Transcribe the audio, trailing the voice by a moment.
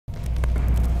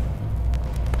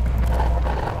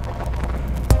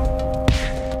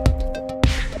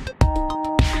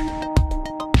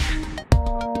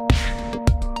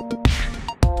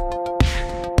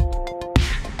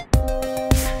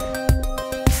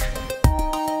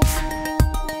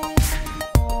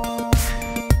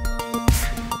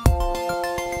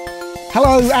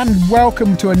Hello and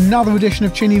welcome to another edition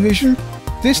of ChinnyVision.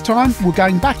 This time we're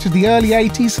going back to the early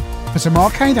 80s for some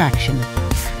arcade action.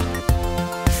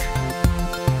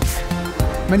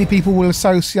 Many people will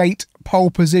associate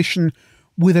Pole Position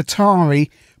with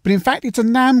Atari, but in fact it's a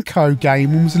Namco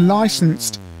game and was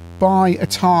licensed by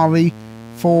Atari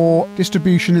for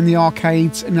distribution in the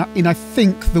arcades in I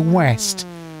think the West.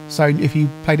 So if you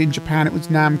played it in Japan it was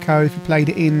Namco, if you played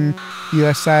it in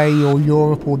USA or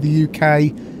Europe or the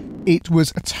UK it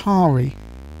was Atari.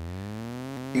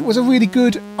 It was a really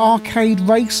good arcade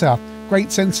racer,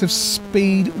 great sense of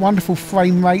speed, wonderful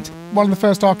frame rate, one of the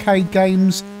first arcade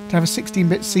games to have a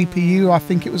 16-bit CPU. I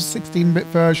think it was a 16-bit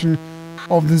version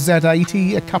of the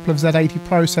Z80, a couple of Z80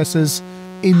 processors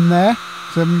in there,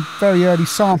 some very early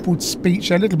sampled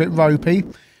speech, a little bit ropey,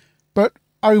 but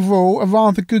overall a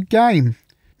rather good game.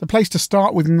 The place to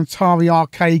start with an Atari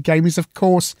arcade game is of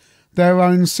course their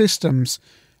own systems,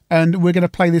 and we're going to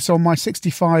play this on my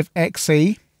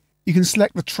 65XE. You can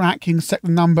select the track, you can select the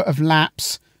number of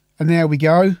laps, and there we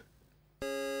go.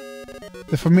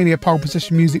 The familiar Pole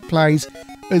Position music plays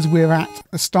as we're at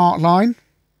the start line.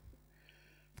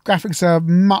 The graphics are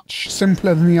much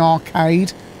simpler than the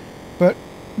arcade, but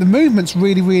the movement's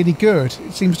really good.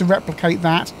 It seems to replicate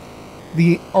that.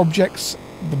 The objects,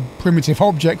 the primitive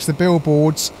objects, the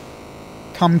billboards,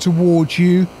 come towards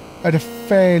you at a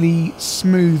fairly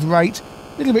smooth rate.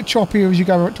 A little bit choppier as you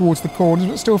go towards the corners,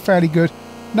 but still fairly good.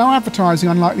 No advertising,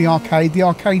 unlike the arcade. The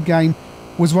arcade game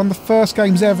was one of the first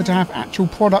games ever to have actual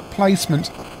product placement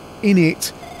in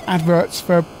it. Adverts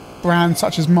for brands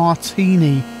such as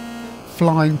Martini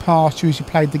flying past you as you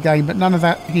played the game, but none of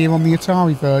that here on the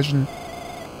Atari version.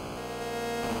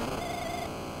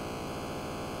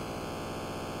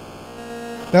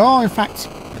 There are in fact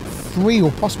 3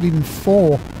 or possibly even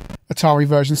 4 Atari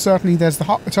versions. Certainly there's the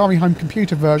Atari home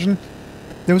computer version.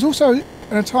 There was also an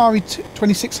Atari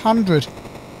 2600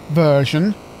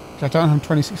 version, which I don't have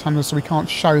 2600 so we can't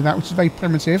show that, which is very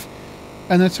primitive,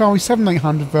 and an Atari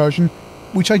 7800 version,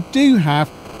 which I do have,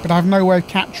 but I have no way of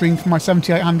capturing for my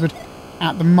 7800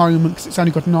 at the moment because it's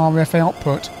only got an RF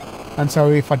output, and so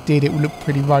if I did it would look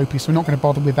pretty ropey, so we're not going to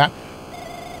bother with that.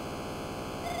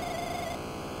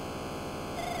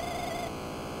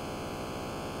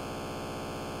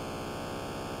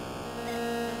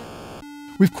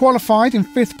 We've qualified in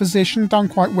 5th position, done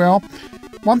quite well.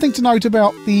 One thing to note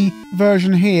about the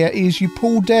version here is you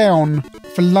pull down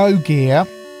for low gear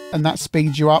and that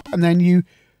speeds you up, and then you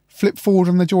flip forward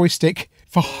on the joystick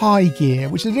for high gear,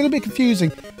 which is a little bit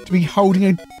confusing to be holding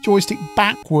a joystick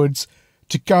backwards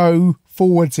to go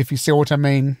forwards, if you see what I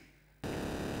mean.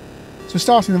 So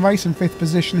starting the race in 5th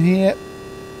position here,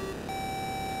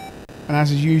 and as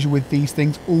is usual with these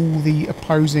things, all the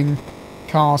opposing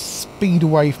cars speed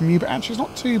away from you, but actually it's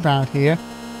not too bad here.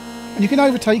 And you can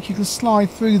overtake, you can slide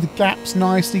through the gaps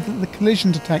nicely, the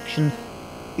collision detection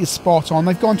is spot on.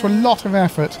 They've gone to a lot of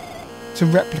effort to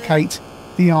replicate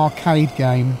the arcade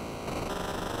game.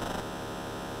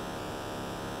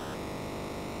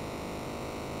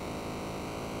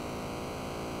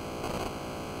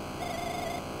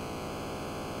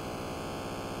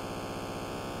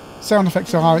 Sound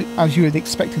effects are as you would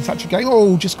expect in such a game.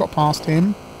 Oh, just got past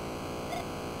him.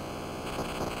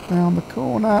 Down the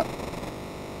corner.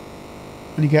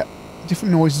 And you get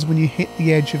different noises when you hit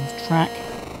the edge of the track.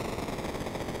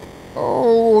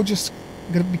 Oh, just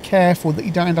got to be careful that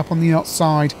you don't end up on the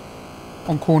outside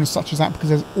on corners such as that, because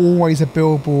there's always a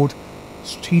billboard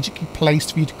strategically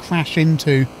placed for you to crash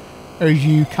into as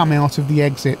you come out of the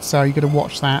exit, so you've got to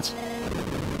watch that.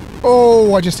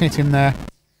 Oh, I just hit him there.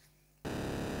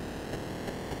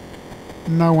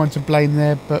 No one to blame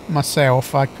there but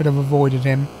myself. I could have avoided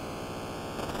him.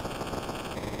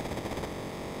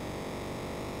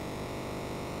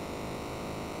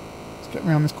 Get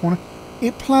around this corner.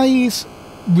 It plays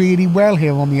really well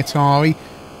here on the Atari.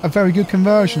 A very good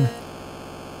conversion.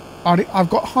 I've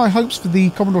got high hopes for the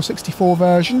Commodore 64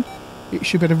 version. It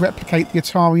should be able to replicate the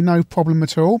Atari no problem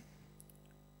at all.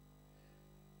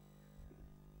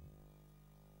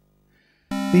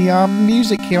 The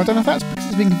music here, I don't know if that's because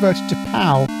it's been converted to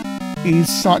PAL, is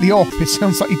slightly off. It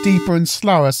sounds slightly deeper and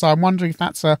slower, so I'm wondering if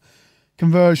that's a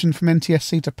conversion from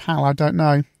NTSC to PAL. I don't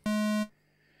know.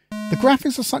 The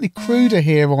graphics are slightly cruder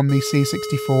here on the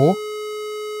C64.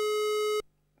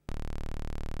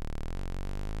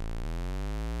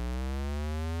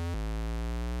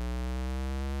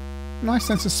 Nice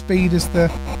sense of speed as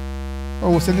the...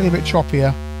 Oh, it's a little bit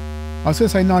choppier. I was going to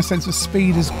say nice sense of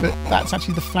speed as, but that's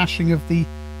actually the flashing of the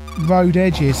road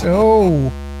edges.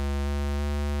 Oh!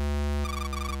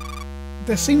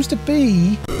 There seems to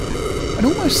be an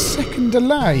almost second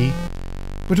delay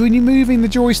between you moving the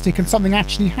joystick and something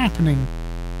actually happening.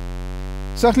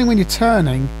 Certainly when you're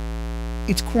turning,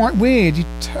 it's quite weird. You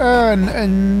turn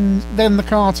and then the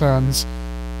car turns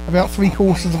about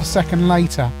 3/4 of a second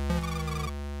later.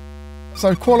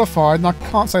 So qualified, and I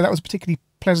can't say that was a particularly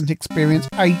pleasant experience.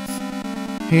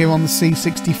 8th here on the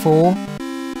C64.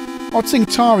 I'd sing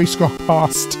Atari scroll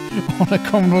past on a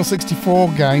Commodore 64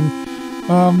 game.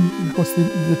 Of course,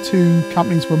 the two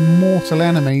companies were mortal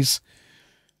enemies.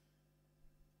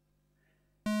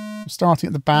 Starting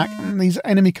at the back, and these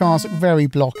enemy cars look very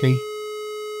blocky.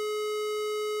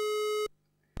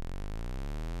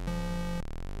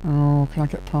 Oh, can I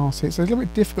get past it? It's a little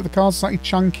bit difficult. The car's slightly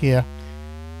chunkier.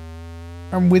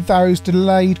 And with those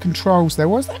delayed controls there,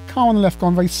 why is that car on the left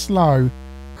gone very slow?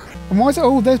 And why is it...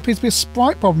 Oh, there appears to be a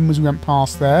sprite problem as we went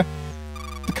past there.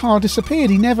 The car disappeared.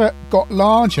 He never got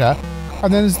larger.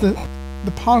 And then as the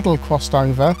puddle crossed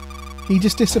over, he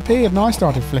just disappeared and I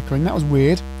started flickering. That was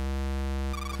weird.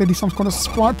 Clearly some kind of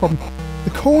sprite problem.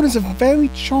 The corners are very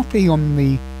choppy on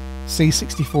the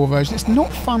C64 version. It's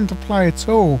not fun to play at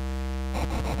all.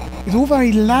 It's all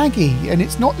very laggy, and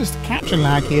it's not just the capture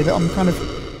lag here that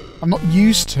I'm not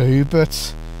used to,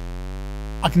 but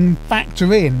I can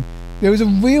factor in. There is a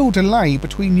real delay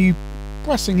between you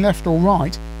pressing left or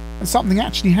right and something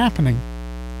actually happening.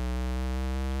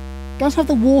 It does have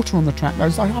the water on the track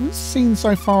though, I haven't seen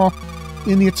so far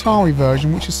in the Atari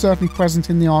version, which is certainly present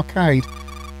in the arcade.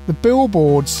 The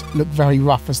billboards look very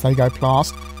rough as they go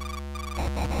past.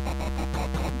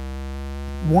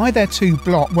 Why they're two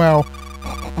blocks? Well,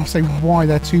 I'll say why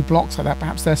they're two blocks like that.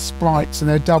 Perhaps they're sprites and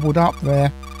they're doubled up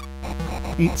there.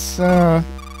 It's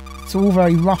all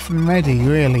very rough and ready,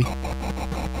 really.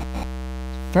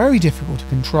 Very difficult to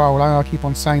control. I keep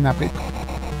on saying that, but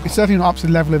it's certainly not up to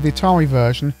the level of the Atari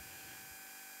version.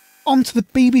 On to the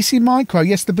BBC Micro.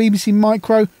 Yes, the BBC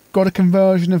Micro got a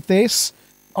conversion of this.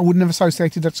 I wouldn't have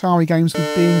associated Atari games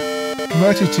with being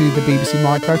converted to the BBC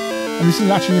Micro, and this is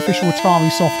actually an official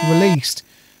Atari soft released.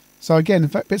 So again,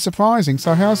 a bit surprising.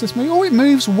 So how's this move? Oh, it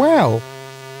moves well.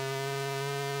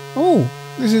 Oh,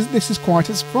 this is quite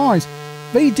a surprise.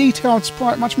 Very detailed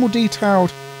sprite, much more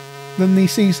detailed than the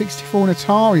C64 and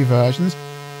Atari versions.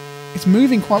 It's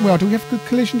moving quite well. Do we have good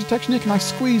collision detection here? Can I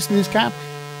squeeze through this gap?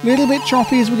 A little bit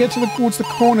choppy as we get towards the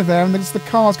corner there, and as the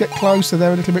cars get closer,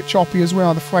 they're a little bit choppy as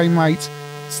well. The frame rate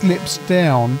slips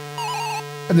down,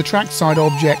 and the trackside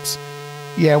objects,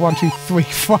 yeah, 1, 2, 3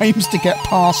 frames to get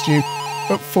past you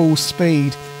at full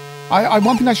speed.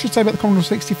 One thing I should say about the Commodore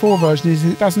 64 version is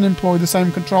it doesn't employ the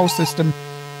same control system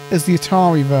as the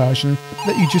Atari version,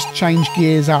 that you just change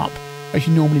gears up as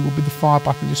you normally would with the fire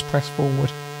button, just press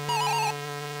forward.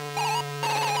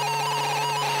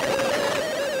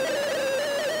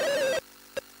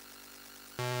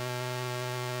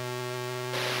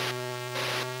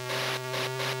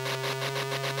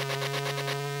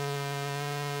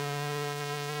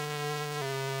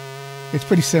 It's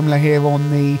pretty similar here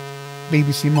on the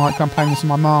BBC Micro. I'm playing this on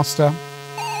my Master.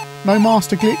 No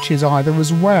Master glitches either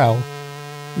as well,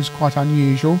 which is quite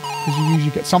unusual, because you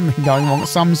usually get something going wrong at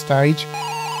some stage.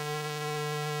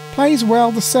 Plays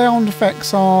well. The sound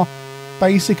effects are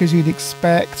basic as you'd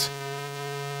expect.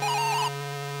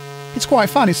 It's quite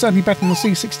fun. It's certainly better than the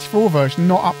C64 version,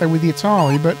 not up there with the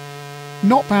Atari, but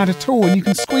not bad at all. And you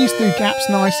can squeeze through gaps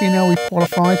nicely, and now we've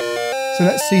qualified. So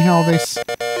let's see how this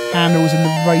handles in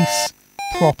the race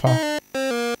proper.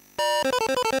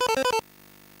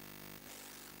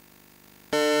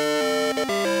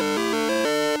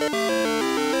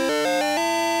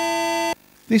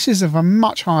 This is of a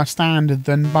much higher standard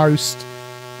than most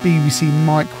BBC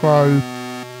Micro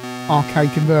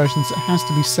arcade conversions, it has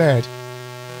to be said.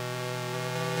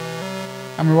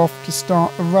 And we're off to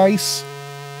start the race.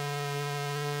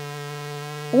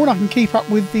 Or I can keep up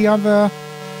with the other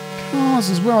cars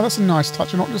as well. That's a nice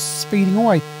touch. I'm not just speeding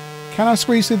away. Can I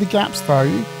squeeze through the gaps though?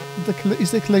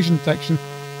 Is the collision detection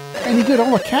any good?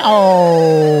 Oh, I can't.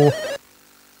 Oh,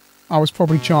 I was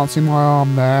probably chancing my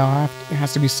arm there. It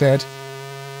has to be said.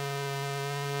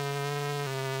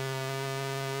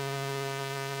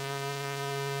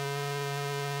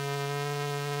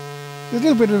 It's a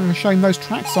little bit of a shame those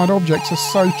trackside objects are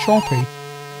so choppy.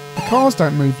 The cars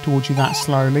don't move towards you that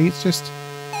slowly. It's just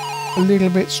a little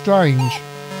bit strange.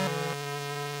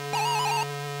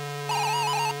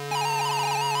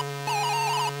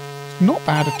 Not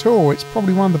bad at all. It's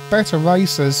probably one of the better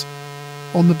racers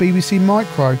on the BBC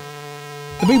Micro.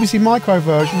 The BBC Micro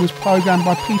version was programmed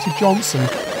by Peter Johnson,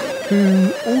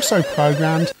 who also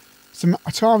programmed some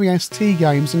Atari ST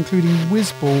games, including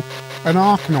Whizball and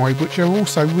Arkanoid, which are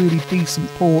also really decent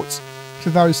ports to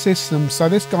those systems. So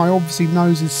this guy obviously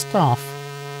knows his stuff.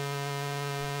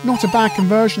 Not a bad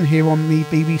conversion here on the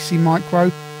BBC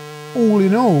Micro, all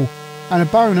in all. And a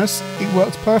bonus, it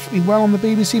works perfectly well on the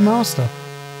BBC Master.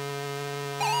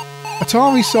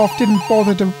 Atari Soft didn't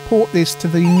bother to port this to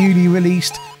the newly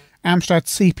released Amstrad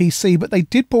CPC, but they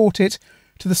did port it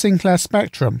to the Sinclair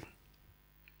Spectrum.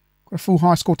 Got a full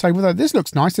high score table there. This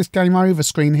looks nice, this game over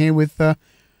screen here with the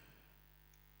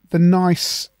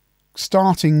nice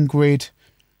starting grid,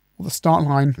 or the start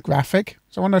line graphic.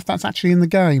 So I wonder if that's actually in the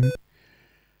game.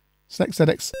 Select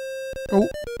ZX. Oh,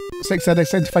 Select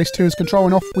ZX Interface 2 is control,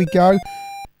 and off we go.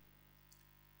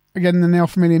 Again, the now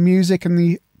familiar music and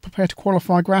the prepare to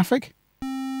qualify graphic.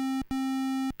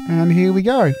 And here we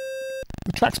go.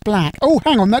 The track's black. Oh,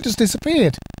 hang on, that just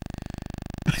disappeared.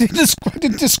 I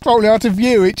didn't just scroll out of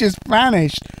view, it just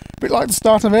vanished. A bit like the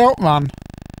start of Outrun.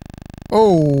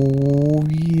 Oh,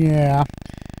 yeah.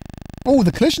 Oh,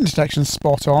 the collision detection's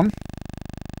spot on.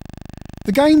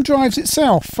 The game drives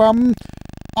itself.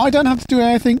 I don't have to do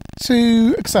anything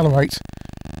to accelerate.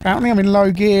 Apparently I'm in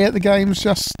low gear, the game's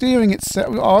just steering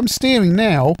itself. Oh, I'm steering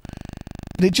now,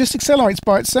 but it just accelerates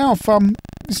by itself.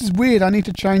 This is weird, I need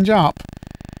to change up.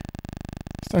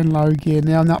 So in low gear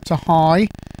now and up to high.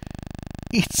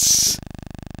 It's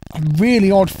a really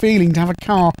odd feeling to have a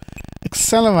car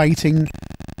accelerating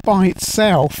by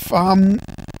itself.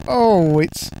 Oh,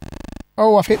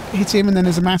 I've hit him and then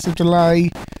there's a massive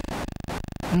delay.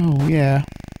 Oh, yeah.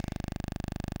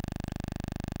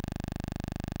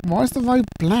 Why is the road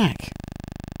black?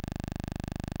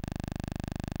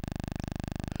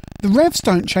 The revs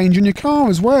don't change in your car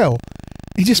as well.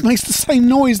 It just makes the same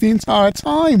noise the entire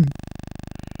time.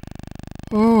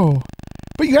 Oh.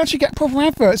 But you actually get proper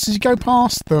adverts as you go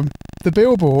past them. The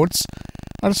billboards.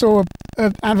 I saw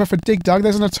an advert for Dig Dug.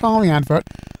 There's an Atari advert.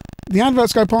 The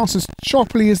adverts go past as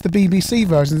choppily as the BBC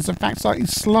versions. In fact, slightly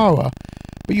slower.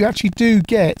 But you actually do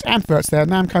get adverts there.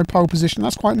 Namco pole position.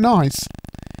 That's quite nice.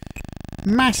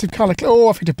 Massive colour. Oh,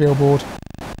 I've hit a billboard.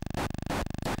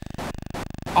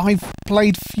 I've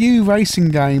played few racing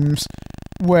games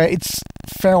where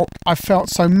I felt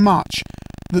so much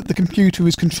that the computer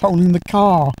is controlling the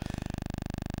car.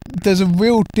 There's a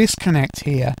real disconnect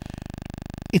here.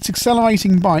 It's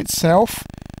accelerating by itself.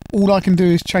 All I can do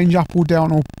is change up or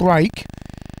down or brake.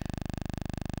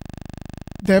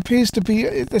 There appears to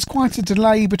be... There's quite a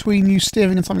delay between you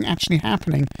steering and something actually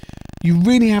happening. You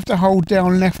really have to hold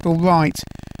down left or right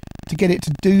to get it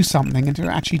to do something and to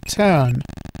actually turn.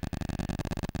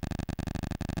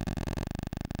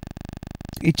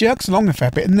 It jerks along a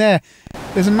fair bit, and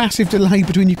there's a massive delay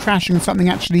between you crashing and something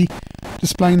actually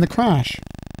displaying the crash.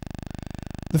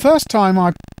 The first time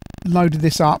I loaded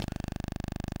this up,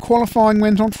 qualifying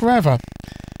went on forever.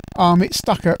 It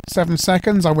stuck at 7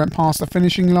 seconds, I went past the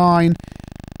finishing line,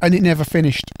 and it never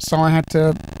finished. So I had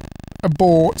to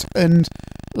abort and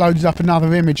loaded up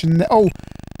another image, and oh,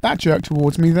 that jerked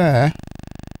towards me there.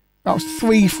 That was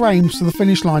 3 frames to the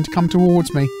finish line to come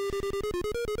towards me.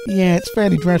 Yeah, it's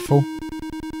fairly dreadful.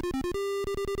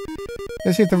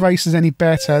 Let's see if the race is any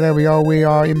better. There we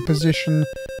are in position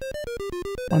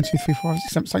 1, 2, 3, 4, 6,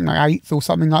 7, something like 8th or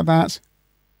something like that.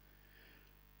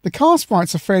 The car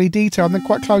sprites are fairly detailed and they're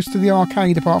quite close to the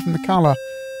arcade apart from the colour.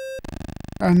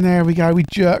 And there we go, we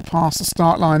jerk past the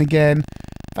start line again.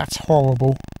 That's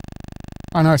horrible.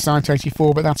 I know it's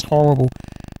 1984, but that's horrible.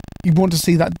 You want to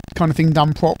see that kind of thing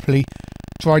done properly.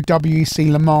 Try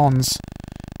WEC Le Mans,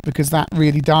 because that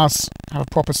really does have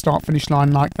a proper start-finish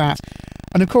line like that.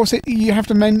 And of course, you have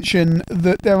to mention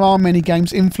that there are many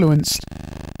games influenced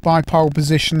by pole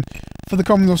position. For the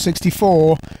Commodore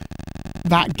 64,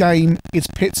 that game is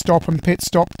Pit Stop and Pit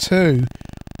Stop 2,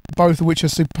 both of which are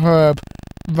superb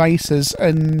racers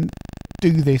and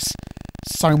do this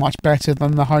so much better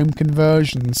than the home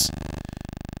conversions.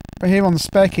 But here on the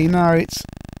Specky, no, it's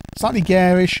slightly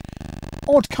garish.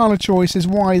 Odd colour choices,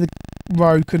 why the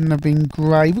road couldn't have been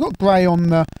grey. We've got grey on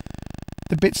the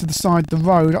bits of the side of the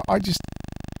road. I just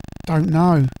don't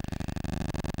know.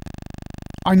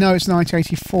 I know it's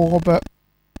 1984, but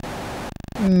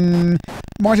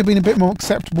might have been a bit more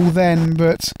acceptable then,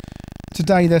 but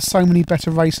today there's so many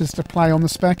better races to play on the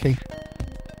Specky.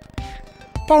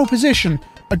 Pole Position,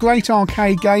 a great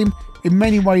arcade game, in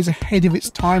many ways ahead of its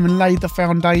time and laid the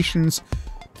foundations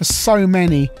for so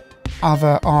many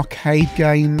other arcade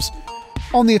games.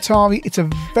 On the Atari, it's a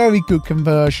very good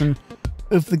conversion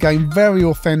of the game, very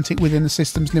authentic within the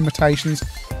system's limitations,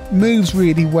 moves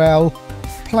really well,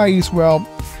 plays well.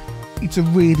 It's a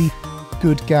really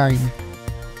good game.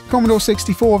 Commodore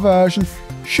 64 version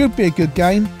should be a good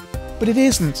game, but it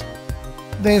isn't.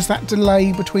 There's that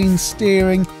delay between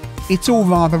steering, it's all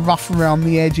rather rough around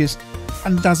the edges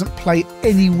and doesn't play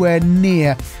anywhere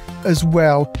near as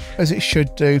well as it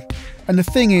should do. And the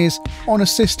thing is, on a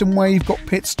system where you've got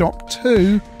Pit Stop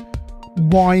 2,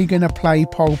 why are you going to play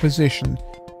Pole Position?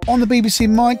 On the BBC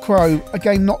Micro, a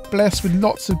game not blessed with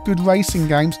lots of good racing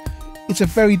games, it's a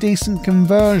very decent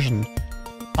conversion.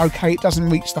 Okay, it doesn't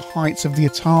reach the heights of the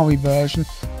Atari version,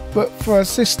 but for a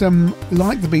system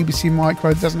like the BBC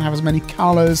Micro that doesn't have as many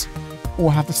colours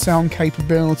or have the sound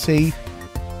capability,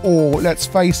 or, let's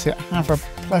face it, have a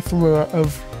plethora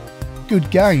of good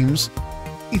games,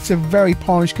 it's a very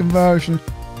polished conversion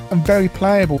and very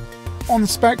playable. On the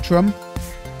Spectrum,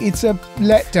 it's a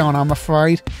letdown, I'm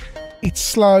afraid. It's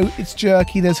slow, it's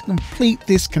jerky, there's a complete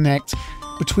disconnect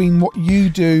between what you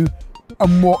do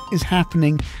and what is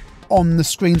happening on the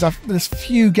screens. There's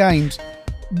few games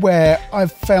where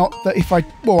I've felt that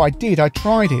I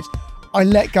tried it. I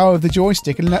let go of the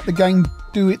joystick and let the game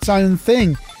do its own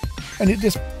thing, and it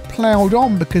just ploughed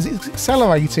on because it's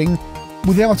accelerating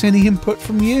without any input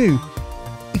from you.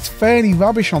 It's fairly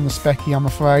rubbish on the Specky, I'm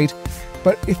afraid,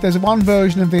 but if there's one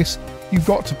version of this you've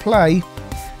got to play,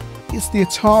 it's the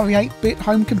Atari 8-bit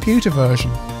home computer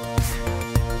version.